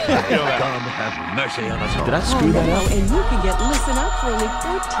God have mercy on us all. Did I screw that up? And you can get Listen Up for only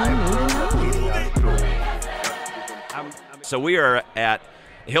 $14.99. So we are at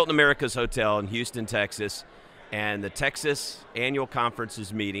Hilton Americas Hotel in Houston, Texas, and the Texas Annual Conference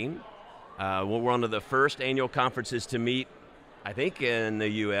is meeting. We're one of the first annual conferences to meet, I think, in the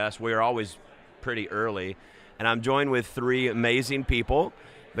U.S. We're always pretty early. And I'm joined with three amazing people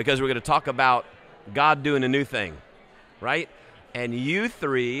because we're going to talk about God doing a new thing, right? And you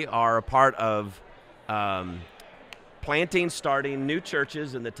three are a part of starting new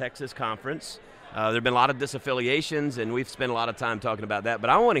churches in the Texas Conference. There have been a lot of disaffiliations, and we've spent a lot of time talking about that. But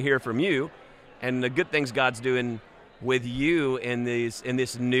I want to hear from you and the good things God's doing with you in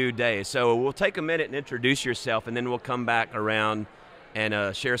this new day. So we'll take a minute and introduce yourself, and then we'll come back around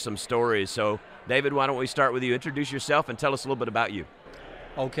and share some stories. So, David, why don't we start with you? Introduce yourself and tell us a little bit about you.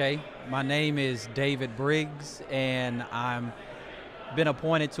 Okay, my name is David Briggs, and I'm been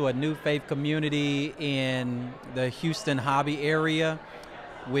appointed to a new faith community in the Houston Hobby area,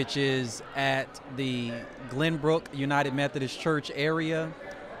 which is at the Glenbrook United Methodist Church area.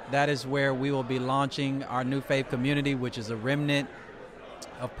 That is where we will be launching our new faith community, which is a remnant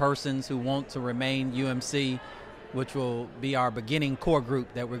of persons who want to remain UMC, which will be our beginning core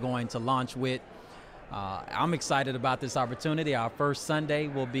group that we're going to launch with. I'm excited about this opportunity. Our first Sunday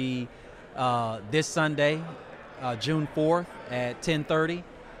will be this Sunday, June 4th at 10:30,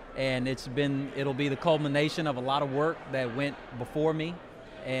 and it'll be the culmination of a lot of work that went before me,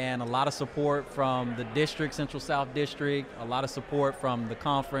 and a lot of support from the district, Central South District, a lot of support from the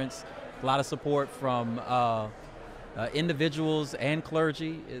conference, a lot of support from individuals and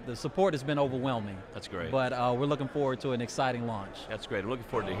clergy. The support has been overwhelming. That's great. But we're looking forward to an exciting launch. That's great. I'm looking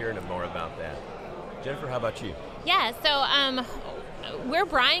forward to hearing more about that. Jennifer, how about you? Yeah, so we're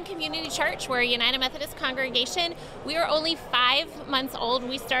Bryan Community Church. We're a United Methodist congregation. We are only 5 months old.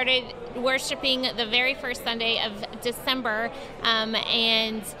 We started worshiping the very first Sunday of December,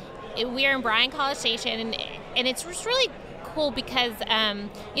 and we are in Bryan College Station, and it's just really cool because,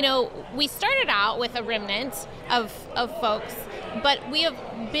 we started out with a remnant of folks, but we have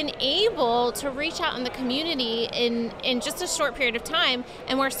been able to reach out in the community in just a short period of time,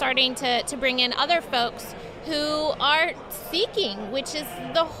 and we're starting to bring in other folks who are seeking, which is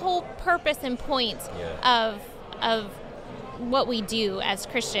the whole purpose and point of what we do as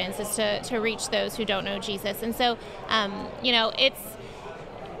Christians, is to reach those who don't know Jesus. And so,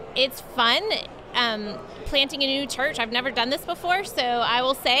 it's fun. Planting a new church. I've never done this before, so I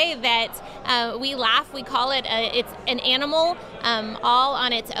will say that we laugh. We call it it's an animal all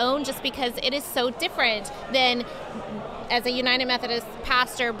on its own, just because it is so different than as a United Methodist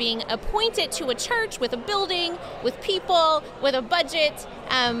pastor being appointed to a church with a building, with people, with a budget.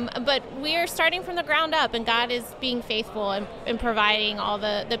 But we are starting from the ground up, and God is being faithful and providing all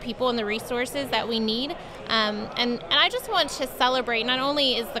the people and the resources that we need. And I just want to celebrate, not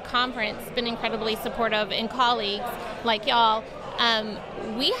only is the conference been incredibly supportive and colleagues like y'all,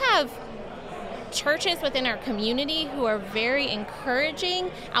 we have churches within our community who are very encouraging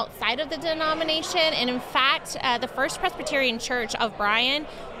outside of the denomination. And in fact, the First Presbyterian Church of Bryan,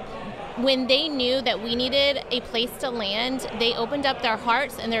 when they knew that we needed a place to land, they opened up their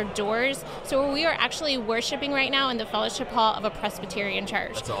hearts and their doors. So we are actually worshiping right now in the fellowship hall of a Presbyterian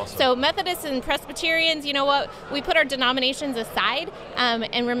church. That's awesome. So Methodists and Presbyterians, you know what? We put our denominations aside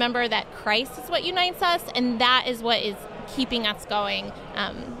and remember that Christ is what unites us, and that is what is keeping us going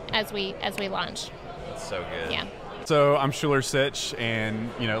as we launch. That's so good. Yeah. So I'm Schuler Sitch, and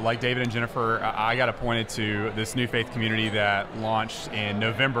like David and Jennifer, I got appointed to this new faith community that launched in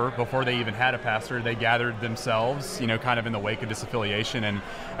November. Before they even had a pastor, they gathered themselves, kind of in the wake of disaffiliation, and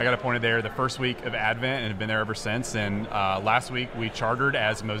I got appointed there the first week of Advent and have been there ever since. And last week we chartered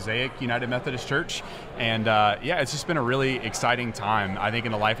as Mosaic United Methodist Church, and it's just been a really exciting time, I think,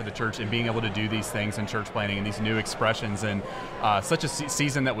 in the life of the church, and being able to do these things in church planning and these new expressions, and such a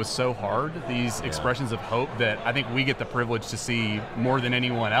season that was so hard, these expressions of hope that I think we get the privilege to see more than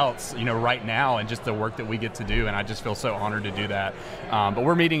anyone else, right now, and just the work that we get to do. And I just feel so honored to do that. But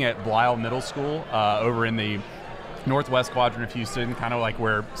we're meeting at Blyle Middle School over in the northwest quadrant of Houston, kind of like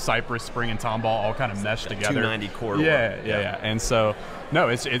where Cypress, Spring, and Tomball all kind of mesh together. 290 corridor. Yeah. And so, no,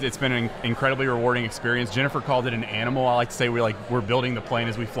 it's been an incredibly rewarding experience. Jennifer called it an animal. I like to say we're building the plane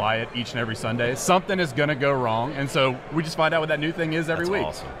as we fly it each and every Sunday. Something is going to go wrong, and so we just find out what that new thing is every week.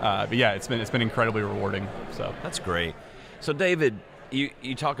 Awesome. But yeah, it's been incredibly rewarding. So that's great. So David,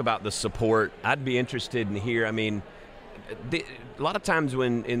 you talk about the support. I'd be interested in here. I mean, a lot of times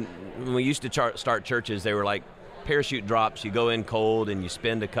when we used to start churches, they were like parachute drops. You go in cold and you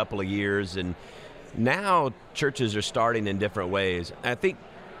spend a couple of years, and now churches are starting in different ways. I think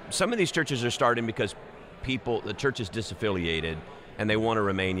some of these churches are starting because the church is disaffiliated and they want to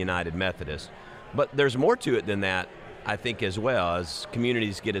remain United Methodist. But there's more to it than that, I think, as well. As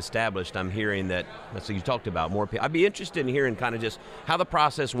communities get established, I'm hearing that, so you talked about more people. I'd be interested in hearing kind of just how the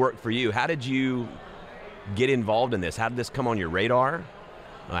process worked for you. How did you get involved in this? How did this come on your radar?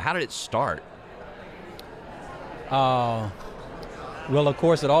 How did it start? Well, of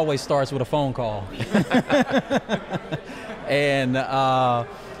course, it always starts with a phone call. And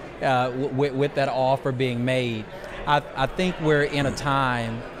with that offer being made, I think we're in a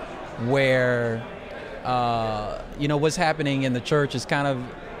time where, what's happening in the church is kind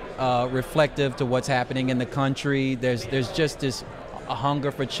of reflective to what's happening in the country. There's just this a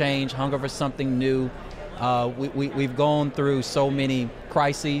hunger for change, hunger for something new. We've gone through so many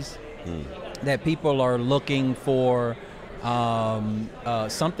crises that people are looking for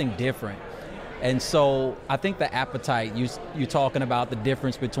something different. And so I think the appetite, you're talking about the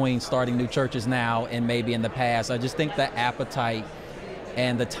difference between starting new churches now and maybe in the past. I just think the appetite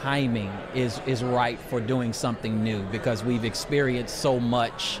and the timing is right for doing something new, because we've experienced so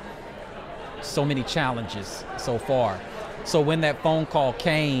many challenges so far. So when that phone call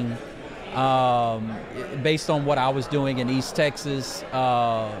came, based on what I was doing in East Texas,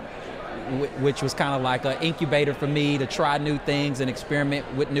 which was kind of like an incubator for me to try new things and experiment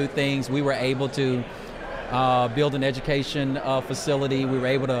with new things, we were able to build an education facility. We were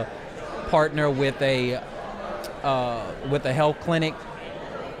able to partner with a health clinic,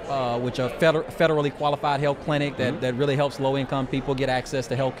 which a federally qualified health clinic that really helps low-income people get access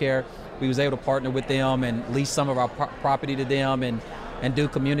to health care. We was able to partner with them and lease some of our property to them and do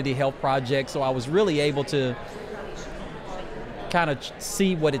community health projects. So I was really able to kind of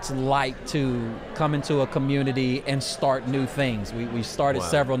see what it's like to come into a community and start new things. We started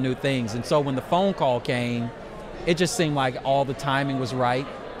several new things. And so when the phone call came, it just seemed like all the timing was right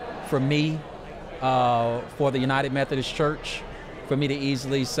for me, for the United Methodist Church, for me to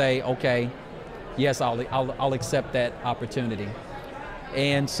easily say, okay, yes, I'll accept that opportunity.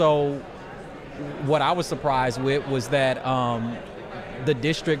 And so what I was surprised with was that the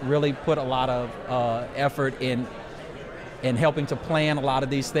district really put a lot of effort in helping to plan a lot of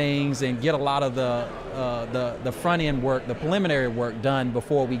these things and get a lot of the front end work, the preliminary work done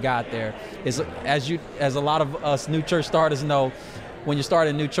before we got there. As a lot of us new church starters know, when you start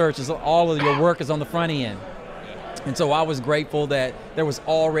a new church, all of your work is on the front end. And so I was grateful that there was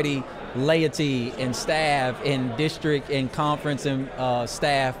already laity and staff and district and conference and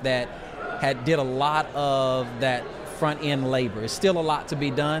staff that did a lot of that front end labor. It's still a lot to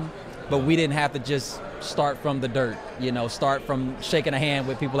be done, but we didn't have to just start from the dirt, start from shaking a hand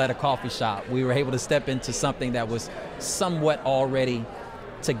with people at a coffee shop. We were able to step into something that was somewhat already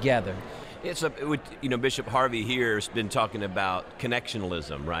together. It's Bishop Harvey here has been talking about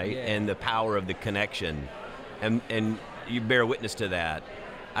connectionalism, right? Yeah. And the power of the connection, and you bear witness to that.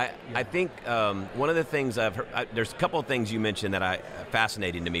 I think one of the things I've heard, there's a couple of things you mentioned that are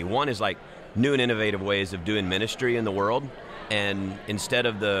fascinating to me. One is like new and innovative ways of doing ministry in the world, and instead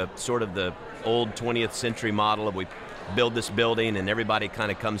of the sort of the old 20th century model of we build this building and everybody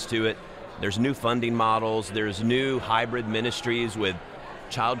kind of comes to it, there's new funding models, there's new hybrid ministries with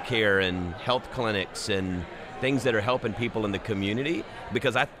childcare and health clinics and things that are helping people in the community,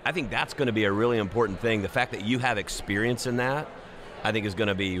 because I think that's going to be a really important thing. The fact that you have experience in that, I think is going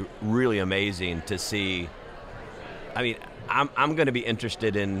to be really amazing to see. I mean, I'm going to be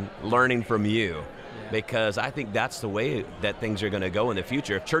interested in learning from you, because I think that's the way that things are going to go in the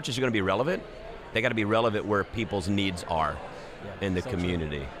future. If churches are going to be relevant, they got to be relevant where people's needs are in the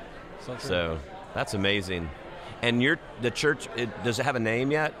community. So that's amazing. And the church, does it have a name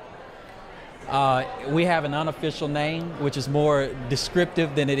yet? We have an unofficial name, which is more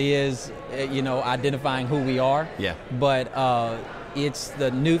descriptive than it is, identifying who we are. Yeah. But it's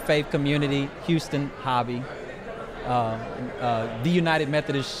the New Faith Community Houston Hobby, the United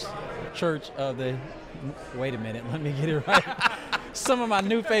Methodist Church of the. Wait a minute, let me get it right. Some of my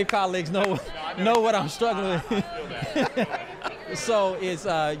New Faith colleagues know what I'm struggling with. So it's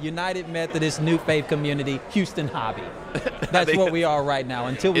United Methodist New Faith Community Houston Hobby. That's what we are right now.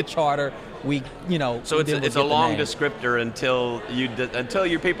 Until we charter, So it's a long descriptor until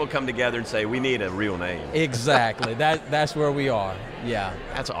your people come together and say we need a real name. Exactly. That's where we are. Yeah.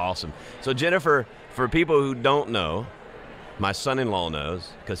 That's awesome. So Jennifer, for people who don't know, my son-in-law knows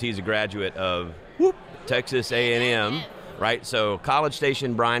because he's a graduate of Texas A&M, right? So College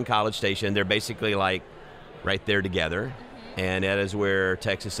Station, Bryan College Station, they're basically like right there together. And that is where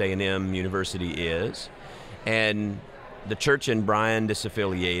Texas A&M University is. And the church in Bryan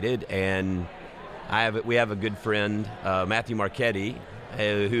disaffiliated, and we have a good friend, Matthew Marchetti,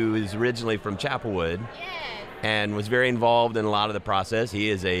 who is originally from Chapelwood. Yes. And was very involved in a lot of the process.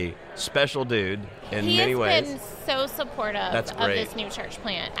 He is a special dude in many ways. He has been so supportive of this new church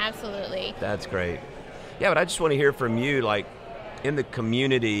plant. Absolutely. That's great. Yeah, but I just want to hear from you, like, in the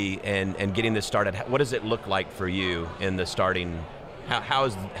community and getting this started, what does it look like for you in the starting? How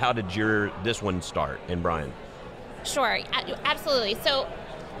did this one start in Bryan? Sure, absolutely. So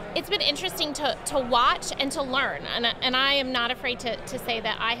it's been interesting to watch and to learn, and I am not afraid to say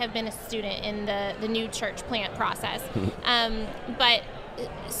that I have been a student in the new church plant process. But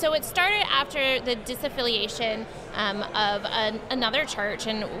so it started after the disaffiliation of another church,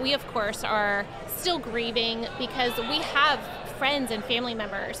 and we of course are still grieving because we have friends and family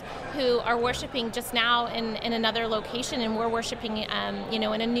members who are worshiping just now in another location, and we're worshiping in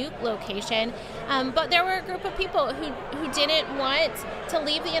a new location. But there were a group of people who didn't want to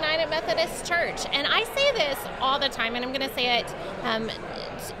leave the United Methodist Church. And I say this all the time, and I'm going to say it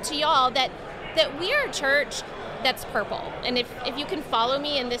to y'all, that we are a church that's purple. And if you can follow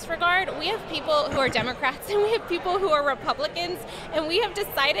me in this regard, we have people who are Democrats and we have people who are Republicans, and we have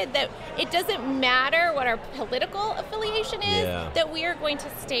decided that it doesn't matter what our political affiliation is, that we are going to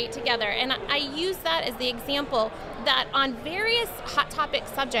stay together. And I use that as the example that on various hot topic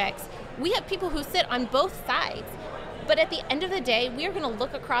subjects, we have people who sit on both sides. But at the end of the day, we are going to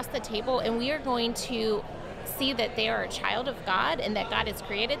look across the table and we are going to see that they are a child of God and that God has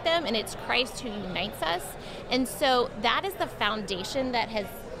created them, and it's Christ who unites us. And so that is the foundation that has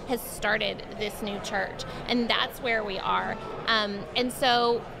started this new church, and that's where we are. And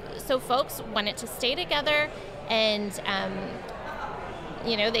so folks wanted to stay together, and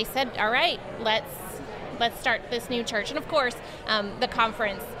they said, all right, let's start this new church. And of course, the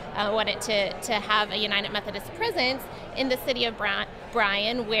conference wanted to have a United Methodist presence in the city of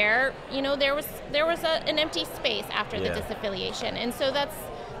Bryan, where there was an empty space after the disaffiliation, and so that's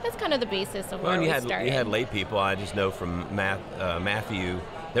kind of the basis of where we started. You had lay people. I just know from Matthew,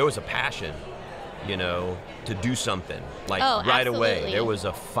 there was a passion, to do something right absolutely. away. There was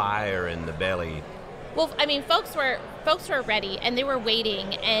a fire in the belly. Well, I mean, folks were ready and they were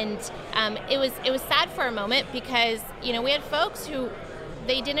waiting, and it was sad for a moment because we had folks who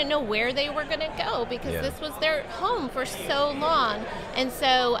they didn't know where they were going to go because this was their home for so long. And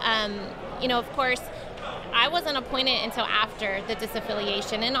so, of course, I wasn't appointed until after the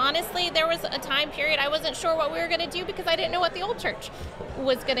disaffiliation. And honestly, there was a time period I wasn't sure what we were going to do because I didn't know what the old church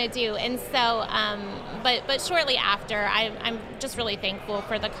was going to do. And so, but shortly after, I'm just really thankful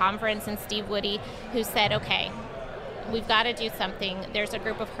for the conference and Steve Woody, who said, okay, we've got to do something. There's a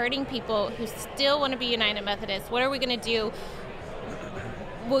group of hurting people who still want to be United Methodist. What are we going to do?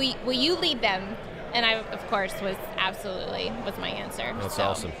 Will you lead them? And I, of course, was my answer. That's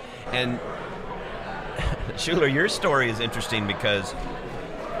awesome. And Schuler, your story is interesting because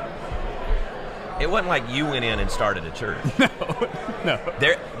it wasn't like you went in and started a church. No.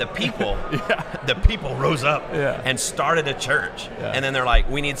 The people rose up and started a church, and then they're like,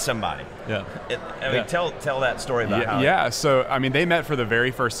 we need somebody. Tell that story about how. Yeah, so I mean, they met for the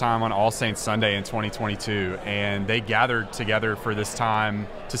very first time on All Saints Sunday in 2022, and they gathered together for this time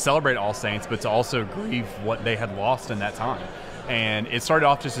to celebrate All Saints, but to also grieve what they had lost in that time. And it started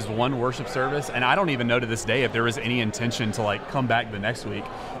off just as one worship service, and I don't even know to this day if there was any intention to come back the next week.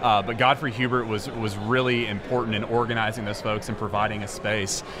 But Godfrey Hubert was really important in organizing those folks and providing a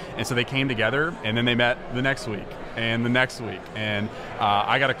space. And so they came together, and then they met the next week and the next week. And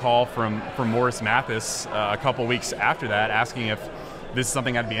I got a call from Morris Mathis a couple weeks after that asking if this is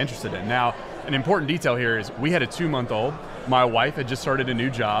something I'd be interested in. Now, an important detail here is we had a 2-month-old. My wife had just started a new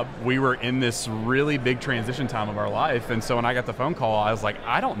job. We were in this really big transition time of our life. And so when I got the phone call, I was like,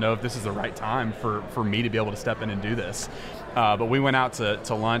 I don't know if this is the right time for me to be able to step in and do this. But we went out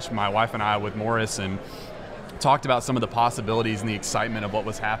to lunch, my wife and I, with Morris, and talked about some of the possibilities and the excitement of what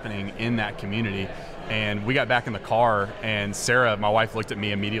was happening in that community. And we got back in the car, and Sarah, my wife, looked at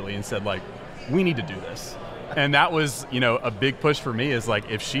me immediately and said, we need to do this. And that was, a big push for me, is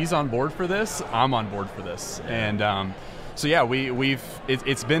if she's on board for this, I'm on board for this. And so yeah,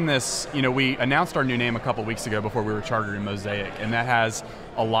 it's been this, we announced our new name a couple weeks ago before we were chartered in Mosaic, and that has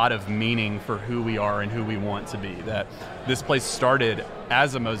a lot of meaning for who we are and who we want to be. That this place started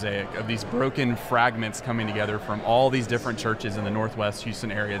as a mosaic of these broken fragments coming together from all these different churches in the Northwest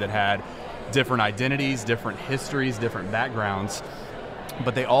Houston area that had different identities, different histories, different backgrounds,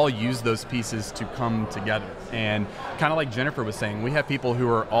 but they all use those pieces to come together. And kind of like Jennifer was saying, we have people who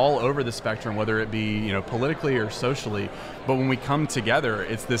are all over the spectrum, whether it be politically or socially, but when we come together,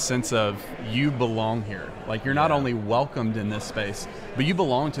 it's this sense of you belong here. You're not only welcomed in this space, but you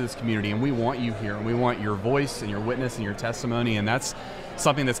belong to this community, and we want you here, and we want your voice and your witness and your testimony. And that's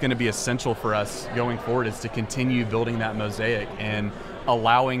something that's going to be essential for us going forward is to continue building that mosaic and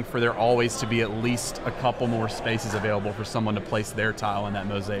allowing for there always to be at least a couple more spaces available for someone to place their tile in that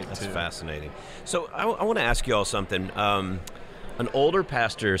mosaic. That's too. fascinating. So I want to ask you all something. An older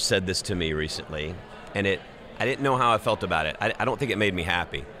pastor said this to me recently, and I didn't know how I felt about it. I don't think it made me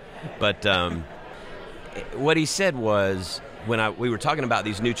happy. But what he said was, we were talking about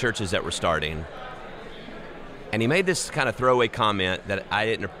these new churches that were starting, and he made this kind of throwaway comment that I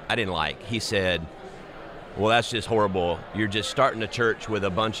didn't like. He said, well, that's just horrible. You're just starting a church with a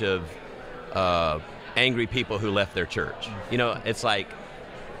bunch of angry people who left their church. You know, it's like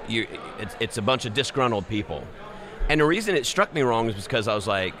it's a bunch of disgruntled people. And the reason it struck me wrong is because I was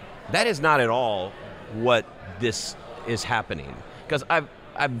like, that is not at all what this is happening. Because I've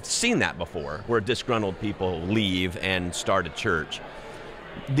seen that before, where disgruntled people leave and start a church.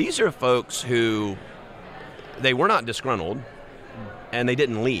 These are folks who, they were not disgruntled, and they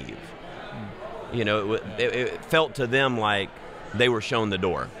didn't leave. You know, it felt to them like they were shown the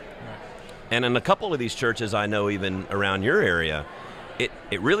door. And in a couple of these churches I know, even around your area,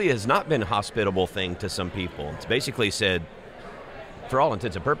 it really has not been a hospitable thing to some people. It's basically said, for all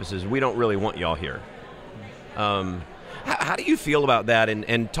intents and purposes, we don't really want y'all here. How do you feel about that?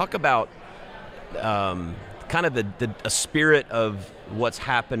 And talk about kind of a spirit of what's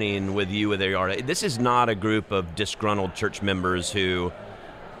happening with you with AR. This is not a group of disgruntled church members who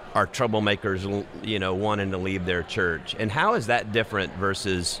are troublemakers, you know, wanting to leave their church. And how is that different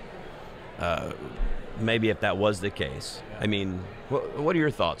versus maybe if that was the case? I mean, what are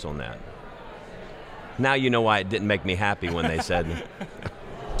your thoughts on that? Now you know why it didn't make me happy when they said.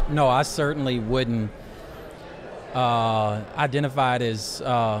 No, I certainly wouldn't identify it as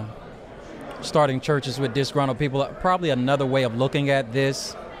starting churches with disgruntled people. Probably another way of looking at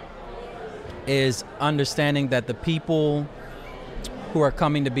this is understanding that the people who are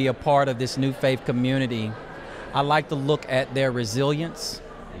coming to be a part of this new faith community, I like to look at their resilience.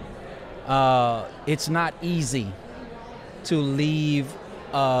 It's not easy to leave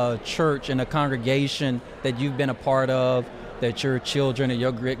a church and a congregation that you've been a part of, that your children or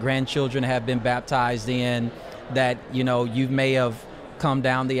your grandchildren have been baptized in, that, you know, you may have come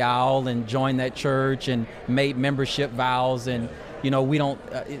down the aisle and joined that church and made membership vows, and, you know,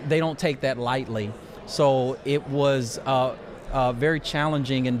 they don't take that lightly. So it was very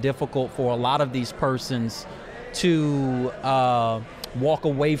challenging and difficult for a lot of these persons to walk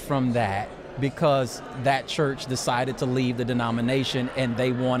away from that, because that church decided to leave the denomination and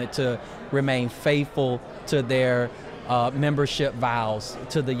they wanted to remain faithful to their membership vows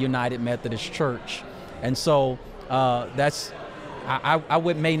to the United Methodist Church. And so that's, I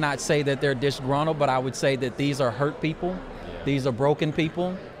may not say that they're disgruntled, but I would say that these are hurt people. These are broken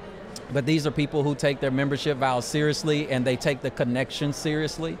people. But these are people who take their membership vows seriously, and they take the connection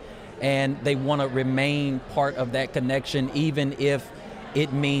seriously, and they want to remain part of that connection, even if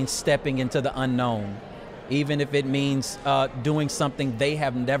it means stepping into the unknown, even if it means doing something they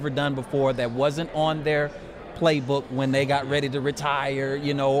have never done before, that wasn't on their playbook when they got ready to retire,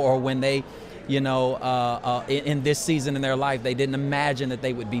 you know, or when they, you know, in this season in their life, they didn't imagine that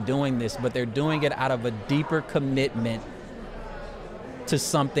they would be doing this, but they're doing it out of a deeper commitment to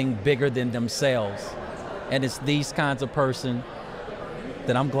something bigger than themselves. And it's these kinds of person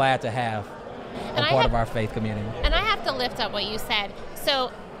that I'm glad to have a part of our faith community. And I have to lift up what you said.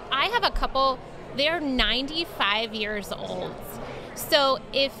 So I have a couple, they're 95 years old. So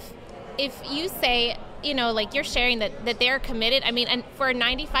if you say, you know, like you're sharing that they're committed, I mean, and for a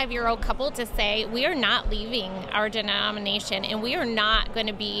 95-year-old couple to say, we are not leaving our denomination and we are not going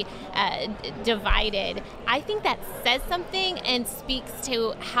to be divided, I think that says something and speaks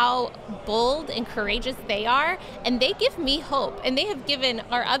to how bold and courageous they are. And they give me hope, and they have given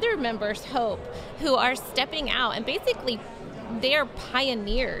our other members hope who are stepping out, and basically they're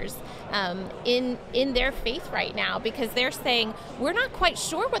pioneers in their faith right now, because they're saying, we're not quite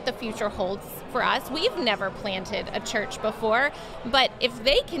sure what the future holds for us. We've never planted a church before, but if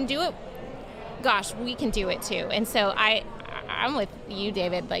they can do it, gosh, we can do it too. And so I'm with you,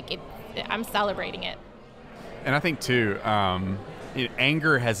 David. Like, I'm celebrating it. And I think too,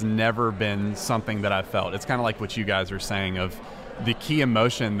 anger has never been something that I felt. It's kind of like what you guys are saying, of the key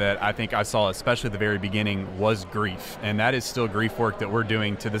emotion that I think I saw, especially at the very beginning, was grief. And that is still grief work that we're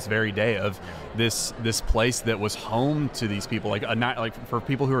doing to this very day, of this place that was home to these people, like for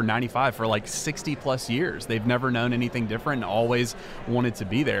people who are 95 for like 60 plus years. They've never known anything different and always wanted to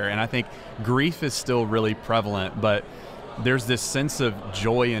be there. And I think grief is still really prevalent, but there's this sense of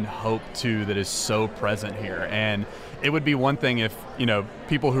joy and hope too that is so present here. And it would be one thing if,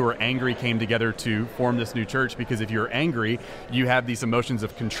 people who are angry came together to form this new church, because if you're angry, you have these emotions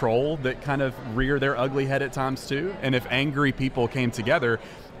of control that kind of rear their ugly head at times too. And if angry people came together,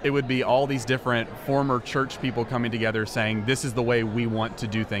 it would be all these different former church people coming together saying, this is the way we want to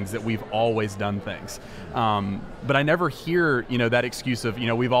do things, that we've always done things. But I never hear, that excuse of,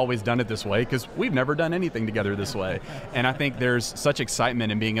 we've always done it this way, because we've never done anything together this way. And I think there's such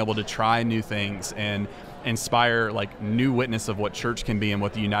excitement in being able to try new things and inspire new witness of what church can be and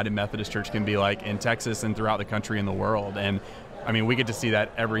what the United Methodist Church can be like in Texas and throughout the country and the world. And I mean, we get to see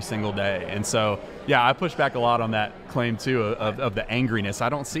that every single day. And so, yeah, I push back a lot on that claim too of the angriness. I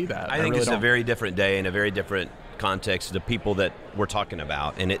don't see that. I think it's a very different day and a very different context to the people that we're talking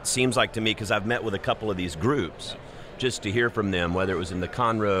about. And it seems like to me, because I've met with a couple of these groups, just to hear from them, whether it was in the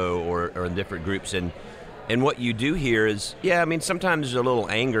Conroe or in different groups. And what you do hear is, sometimes there's a little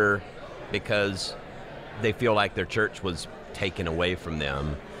anger because they feel like their church was taken away from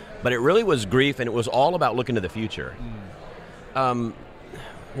them. But it really was grief, and it was all about looking to the future.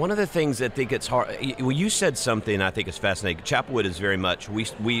 One of the things that I think it's hard, well, you said something I think is fascinating. Chapelwood is very much,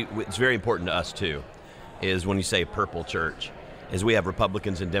 it's very important to us too, is when you say purple church, is we have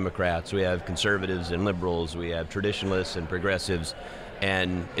Republicans and Democrats, we have conservatives and liberals, we have traditionalists and progressives,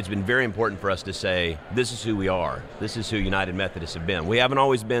 and it's been very important for us to say, this is who we are, this is who United Methodists have been. We haven't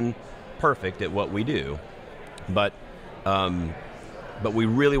always been perfect at what we do, but we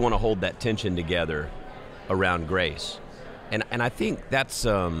really want to hold that tension together around grace. And I think that's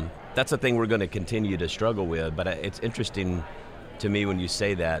a thing we're going to continue to struggle with. But it's interesting to me when you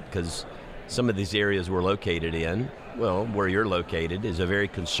say that, because some of these areas we're located in, well, where you're located is a very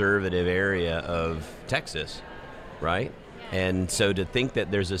conservative area of Texas, right? And so to think that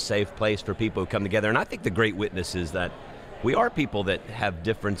there's a safe place for people who come together, and I think the great witness is that we are people that have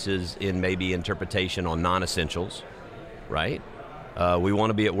differences in maybe interpretation on non-essentials, right? We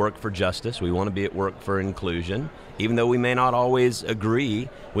want to be at work for justice. We want to be at work for inclusion, even though we may not always agree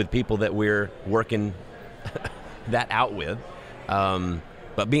with people that we're working that out with.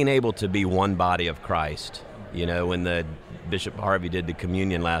 But being able to be one body of Christ, when the Bishop Harvey did the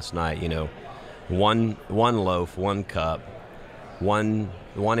communion last night, one loaf, one cup, one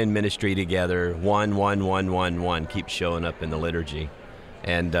in ministry together, one keeps showing up in the liturgy.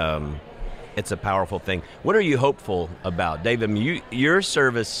 And it's a powerful thing. What are you hopeful about, David? Your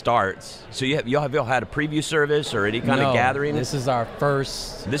service starts. So y'all had a preview service or any kind of gathering? This is our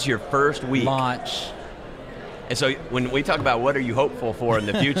first. This is your first week launch. And so when we talk about what are you hopeful for in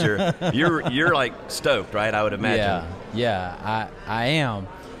the future, you're like stoked, right? I would imagine. Yeah, I am.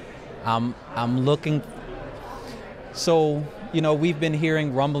 I'm looking. So we've been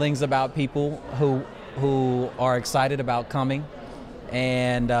hearing rumblings about people who are excited about coming.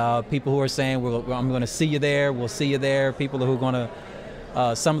 And people who are saying, I'm going to see you there, we'll see you there. People who are going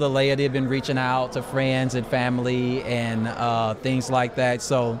to, some of the laity have been reaching out to friends and family and things like that.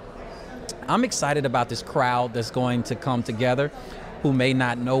 So I'm excited about this crowd that's going to come together, who may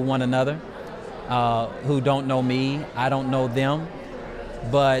not know one another, who don't know me, I don't know them,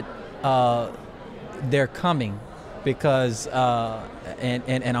 but they're coming because,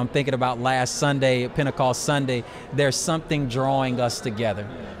 and I'm thinking about last Sunday, Pentecost Sunday, there's something drawing us together.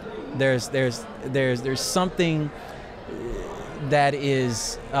 There's something that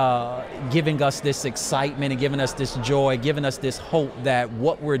is giving us this excitement and giving us this joy, giving us this hope that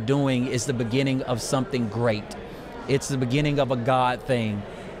what we're doing is the beginning of something great. It's the beginning of a God thing,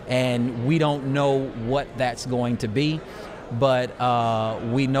 and we don't know what that's going to be, but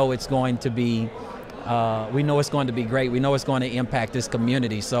we know it's going to be great. We know it's going to impact this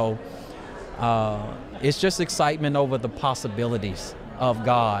community. So it's just excitement over the possibilities of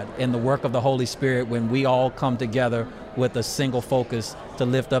God and the work of the Holy Spirit when we all come together with a single focus to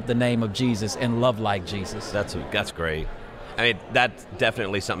lift up the name of Jesus and love like Jesus. That's great. I mean, that's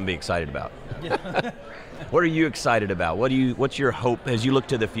definitely something to be excited about. What are you excited about? What's your hope as you look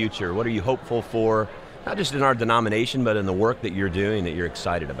to the future? What are you hopeful for, not just in our denomination, but in the work that you're doing that you're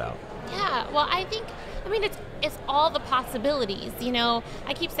excited about? Yeah, well, I mean, it's all the possibilities.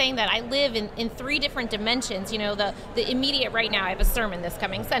 I keep saying that I live in three different dimensions. The immediate right now, I have a sermon this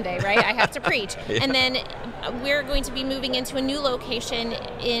coming Sunday, right? I have to preach. Yeah. And then we're going to be moving into a new location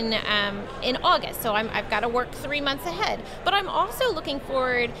in August. So I've got to work 3 months ahead. But I'm also looking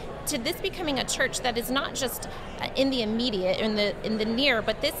forward to this becoming a church that is not just in the immediate, in the near,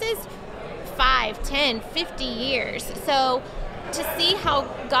 but this is 5, 10, 50 years. So to see how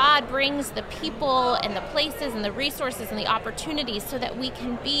God brings the people and the places and the resources and the opportunities so that we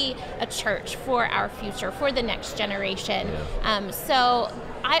can be a church for our future, for the next generation. Yeah. So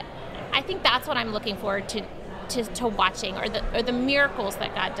I think that's what I'm looking forward to to watching, or the miracles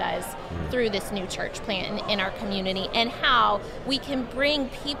that God does through this new church plant in our community, and how we can bring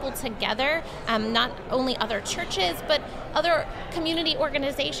people together, not only other churches, but other community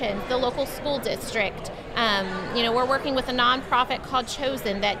organizations, the local school district. We're working with a nonprofit called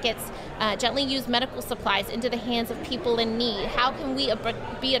Chosen that gets gently used medical supplies into the hands of people in need. How can we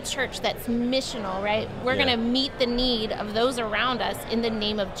be a church that's missional, right? We're going to meet the need of those around us in the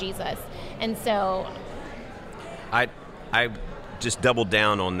name of Jesus. And so I just doubled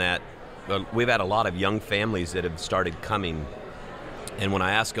down on that. We've had a lot of young families that have started coming, and when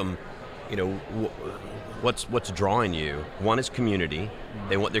I ask them, what's drawing you? One is community.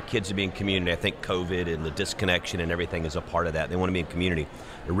 They want their kids to be in community. I think COVID and the disconnection and everything is a part of that. They want to be in community.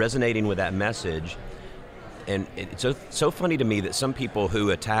 They're resonating with that message. And it's so funny to me that some people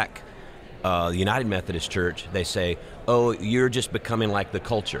who attack the United Methodist Church, they say, oh, you're just becoming like the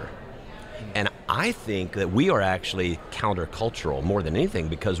culture. And I think that we are actually countercultural more than anything,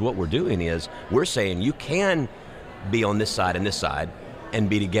 because what we're doing is we're saying you can be on this side and this side and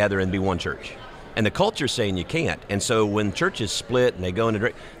be together and be one church. And the culture's saying you can't. And so when churches split and they go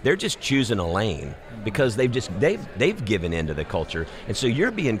into, they're just choosing a lane because they've given in to the culture. And so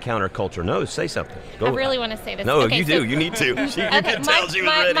you're being counterculture. No, say something. Go. I really want to say this. No, okay, you do. You need to. You can tell she was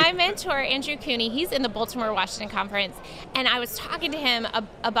ready. My mentor, Andrew Cooney, he's in the Baltimore Washington Conference, and I was talking to him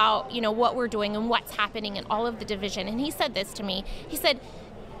about what we're doing and what's happening and all of the division. And he said this to me. He said,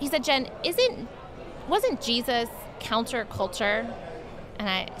 Jen, wasn't Jesus counterculture? And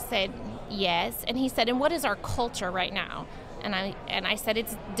I said, yes. And he said, and what is our culture right now? And I said,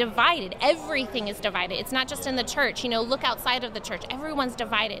 it's divided. Everything is divided. It's not just in the church. Look outside of the church. Everyone's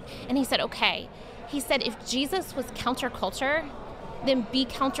divided. And he said, okay. He said, if Jesus was counterculture, then be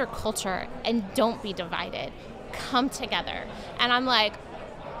counterculture and don't be divided. Come together. And I'm like,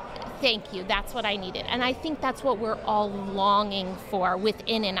 thank you. That's what I needed. And I think that's what we're all longing for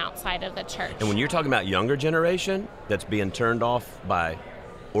within and outside of the church. And when you're talking about younger generation that's being turned off by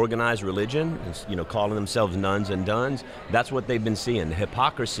organized religion, calling themselves nuns and duns, that's what they've been seeing. The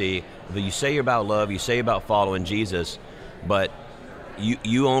hypocrisy that you say you're about love, you say about following Jesus, but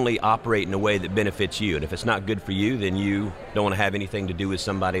you only operate in a way that benefits you. And if it's not good for you, then you don't want to have anything to do with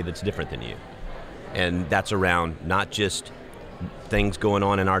somebody that's different than you. And that's around not just things going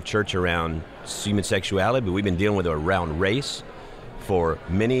on in our church around human sexuality, but we've been dealing with it around race for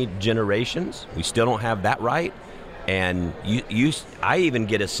many generations. We still don't have that right. And I even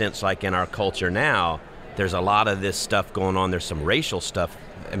get a sense like in our culture now, there's a lot of this stuff going on. There's some racial stuff.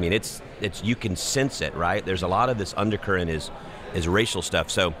 I mean, it's you can sense it, right? There's a lot of this undercurrent is racial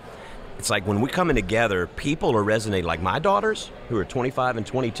stuff. So it's like when we're coming together, people are resonating. Like my daughters, who are 25 and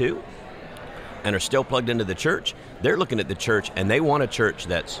 22, and are still plugged into the church, they're looking at the church and they want a church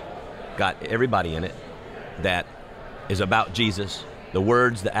that's got everybody in it, that is about Jesus, the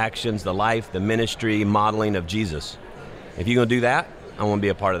words, the actions, the life, the ministry, modeling of Jesus. If you're going to do that, I want to be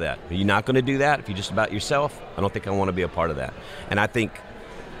a part of that. If you're not going to do that, if you're just about yourself, I don't think I want to be a part of that. And I think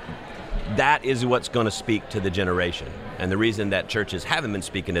that is what's going to speak to the generation. And the reason that churches haven't been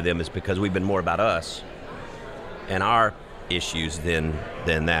speaking to them is because we've been more about us and our issues than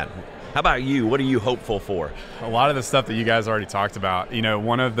that. How about you? What are you hopeful for? A lot of the stuff that you guys already talked about.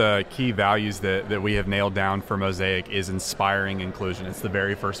 One of the key values that we have nailed down for Mosaic is inspiring inclusion. It's the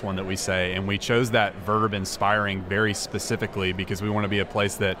very first one that we say, and we chose that verb inspiring very specifically because we want to be a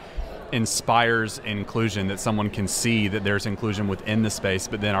place that inspires inclusion, that someone can see that there's inclusion within the space,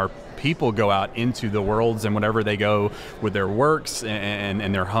 but then our people go out into the worlds and whenever they go with their works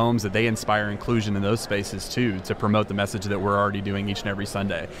and their homes, that they inspire inclusion in those spaces too, to promote the message that we're already doing each and every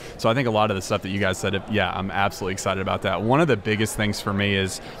Sunday. So I think a lot of the stuff that you guys said, I'm absolutely excited about that. One of the biggest things for me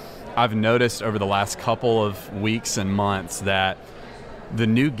is I've noticed over the last couple of weeks and months that the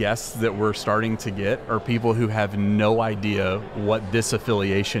new guests that we're starting to get are people who have no idea what this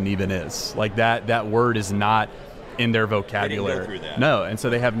affiliation even is. Like that word is not in their vocabulary. They didn't go through that. No, and so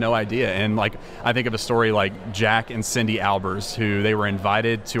they have no idea. And like I think of a story like Jack and Cindy Albers, who they were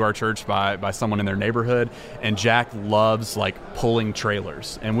invited to our church by someone in their neighborhood, and Jack loves like pulling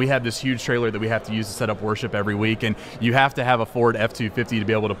trailers. And we have this huge trailer that we have to use to set up worship every week, and you have to have a Ford F-250 to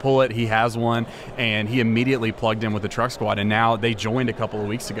be able to pull it. He has one, and he immediately plugged in with the truck squad, and now they joined a couple of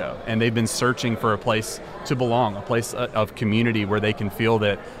weeks ago, and they've been searching for a place to belong, a place of community where they can feel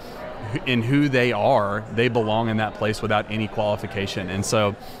that in who they are, they belong in that place without any qualification. And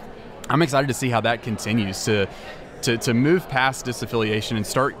so I'm excited to see how that continues to move past disaffiliation and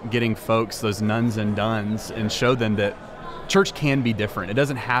start getting folks, those nuns and duns, and show them that church can be different. It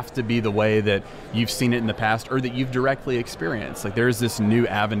doesn't have to be the way that you've seen it in the past or that you've directly experienced. Like there's this new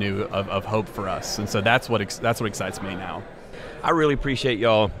avenue of hope for us, and so that's what excites me now. I really appreciate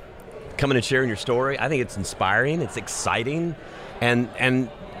y'all coming and sharing your story. I think it's inspiring, it's exciting, and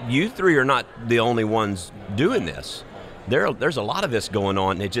you three are not the only ones doing this. There's a lot of this going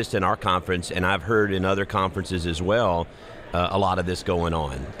on, just in our conference, and I've heard in other conferences as well, a lot of this going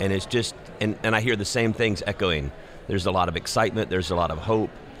on. And it's just, and I hear the same things echoing. There's a lot of excitement, there's a lot of hope.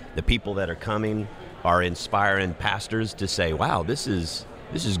 The people that are coming are inspiring pastors to say, wow, this is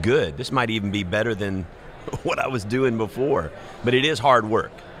good. This might even be better than what I was doing before. But it is hard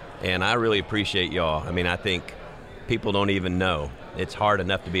work, and I really appreciate y'all. I mean, I think people don't even know. It's hard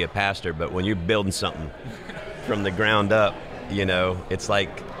enough to be a pastor, but when you're building something from the ground up, you know, it's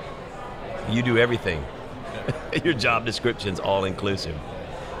like you do everything. Your job description's all inclusive.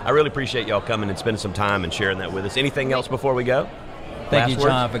 I really appreciate y'all coming and spending some time and sharing that with us. Anything else before we go? Thank you,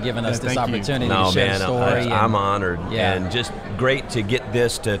 John, for giving us this opportunity to share the story. I'm honored, and just great to get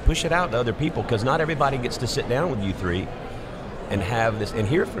this, to push it out to other people, because not everybody gets to sit down with you three and have this and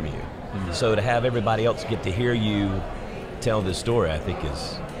hear from you. Mm-hmm. So to have everybody else get to hear you tell this story, I think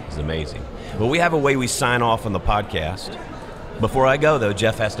is amazing. Well, we have a way we sign off on the podcast. Before I go, though,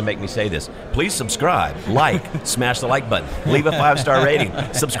 Jeff has to make me say this. Please subscribe, like, smash the like button, leave a 5-star rating,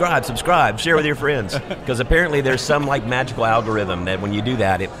 subscribe, share with your friends. Because apparently there's some like magical algorithm that when you do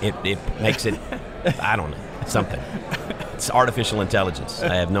that, it makes it, I don't know, something. It's artificial intelligence.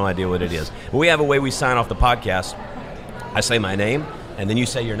 I have no idea what it is. But we have a way we sign off the podcast. I say my name, and then you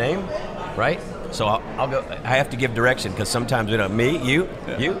say your name, right? So I'll go. I have to give direction, because sometimes we don't. Me, you,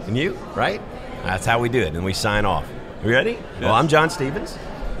 and you, right? That's how we do it, and we sign off. You ready? Yes. Well, I'm John Stevens.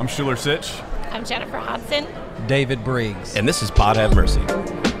 I'm Schuler Sitch. I'm Jennifer Hodson. David Briggs. And this is Pod Have Mercy.